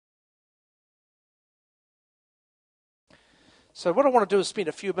So what I want to do is spend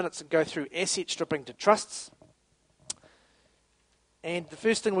a few minutes and go through asset stripping to trusts. And the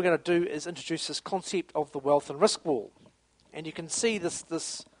first thing we're going to do is introduce this concept of the wealth and risk wall. And you can see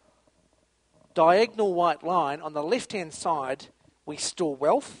this diagonal white line. On the left-hand side, we store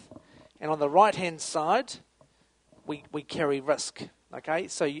wealth. And on the right-hand side, we carry risk. Okay,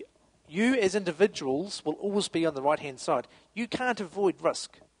 so you as individuals will always be on the right-hand side. You can't avoid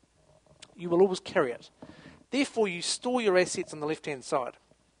risk. You will always carry it. Therefore, you store your assets on the left-hand side.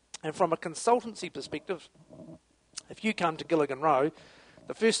 And from a consultancy perspective, if you come to Gilligan Rowe,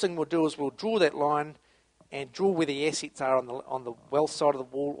 the first thing we'll do is we'll draw that line and draw where the assets are on the wealth side of the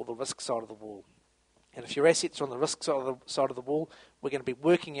wall or the risk side of the wall. And if your assets are on the risk side of the wall, we're going to be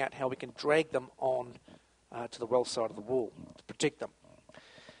working out how we can drag them on to the wealth side of the wall to protect them.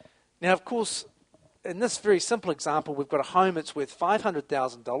 Now, of course, in this very simple example, we've got a home that's worth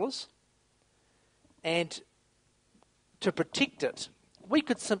 $500,000, and to protect it, we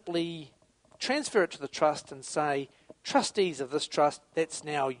could simply transfer it to the trust and say, trustees of this trust, that's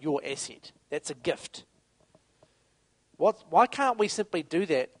now your asset. That's a gift. Why can't we simply do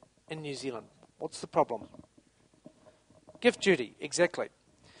that in New Zealand? What's the problem? Gift duty, exactly.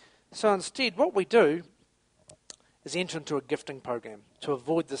 So instead, what we do is enter into a gifting program to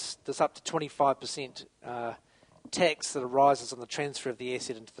avoid this up to 25% tax that arises on the transfer of the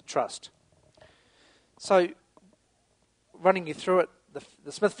asset into the trust. So, running you through it,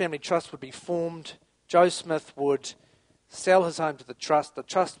 the Smith Family Trust would be formed. Joe Smith would sell his home to the trust. The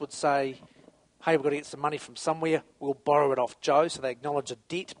trust would say, hey, we've got to get some money from somewhere. We'll borrow it off Joe. So they acknowledge a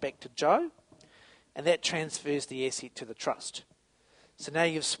debt back to Joe, and that transfers the asset to the trust. So now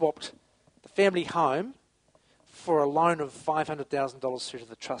you've swapped the family home for a loan of $500,000 through to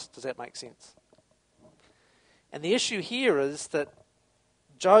the trust. Does that make sense? And the issue here is that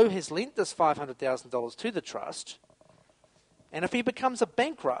Joe has lent this $500,000 to the trust, and if he becomes a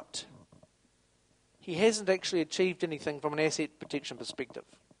bankrupt, he hasn't actually achieved anything from an asset protection perspective.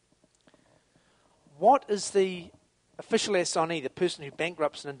 What is the official assignee, the person who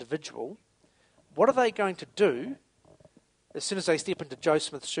bankrupts an individual, what are they going to do as soon as they step into Joe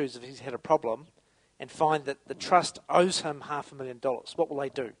Smith's shoes if he's had a problem and find that the trust owes him $500,000? What will they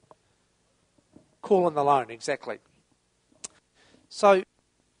do? Call in the loan, exactly. So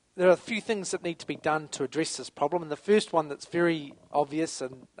there are a few things that need to be done to address this problem, and the first one that's very obvious,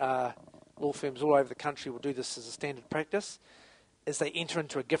 and law firms all over the country will do this as a standard practice, is they enter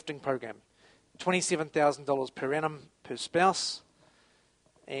into a gifting program. $27,000 per annum per spouse,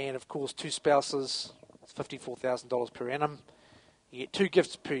 and of course two spouses, it's $54,000 per annum. You get 2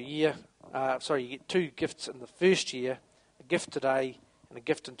 gifts per year. You get 2 gifts in the first year, a gift today and a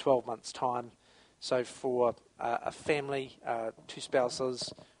gift in 12 months' time. So for a family, 2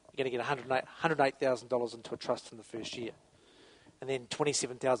 spouses, you're going to get $108,000 into a trust in the first year, and then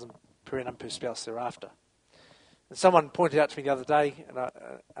 $27,000 per annum per spouse thereafter. And someone pointed out to me the other day,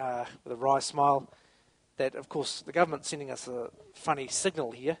 with a wry smile, that of course the government's sending us a funny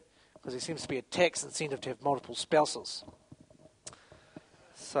signal here because there seems to be a tax incentive to have multiple spouses.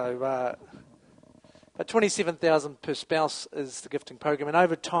 So, but $27,000 per spouse is the gifting program, and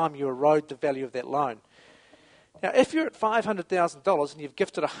over time you erode the value of that loan. Now, if you're at $500,000 and you've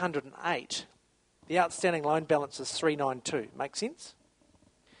gifted $108,000, the outstanding loan balance is $392,000. Make sense?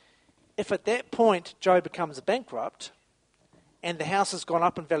 If at that point Joe becomes a bankrupt and the house has gone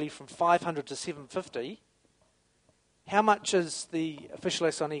up in value from $500,000 to $750,000, how much is the official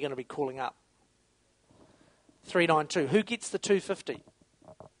assignee going to be calling up? $392,000. Who gets the $250,000?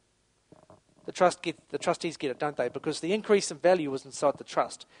 The trustees get it, don't they? Because the increase in value was inside the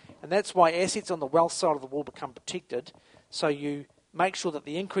trust. And that's why assets on the wealth side of the wall become protected. So you make sure that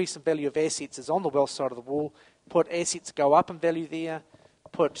the increase in value of assets is on the wealth side of the wall, put assets that go up in value there,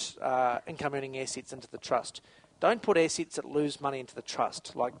 put income earning assets into the trust. Don't put assets that lose money into the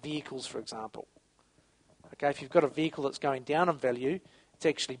trust, like vehicles, for example. Okay, if you've got a vehicle that's going down in value, it's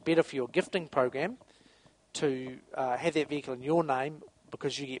actually better for your gifting program to have that vehicle in your name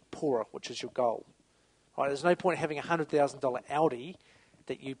because you get poorer, which is your goal. Right, there's no point having a $100,000 Audi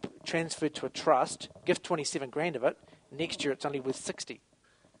that you transfer to a trust, gift $27,000 of it, next year it's only worth $60,000.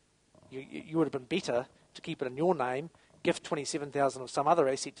 You would have been better to keep it in your name, gift $27,000 of some other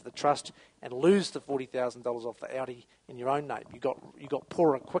asset to the trust, and lose the $40,000 off the Audi in your own name. You got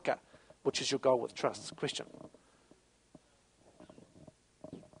poorer quicker, which is your goal with trusts. Question.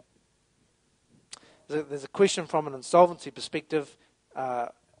 There's a question from an insolvency perspective.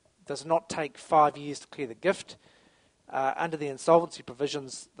 Does it not take 5 years to clear the gift? Under the insolvency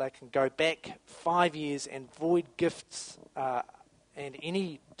provisions, they can go back 5 years and void gifts and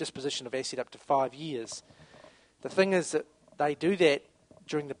any disposition of asset up to 5 years. The thing is that they do that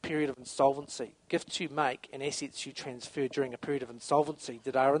during the period of insolvency. Gifts you make and assets you transfer during a period of insolvency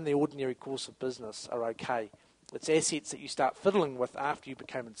that are in the ordinary course of business are okay. It's assets that you start fiddling with after you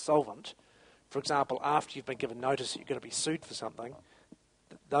become insolvent. For example, after you've been given notice that you're going to be sued for something,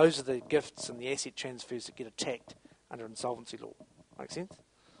 those are the gifts and the asset transfers that get attacked under insolvency law. Make sense?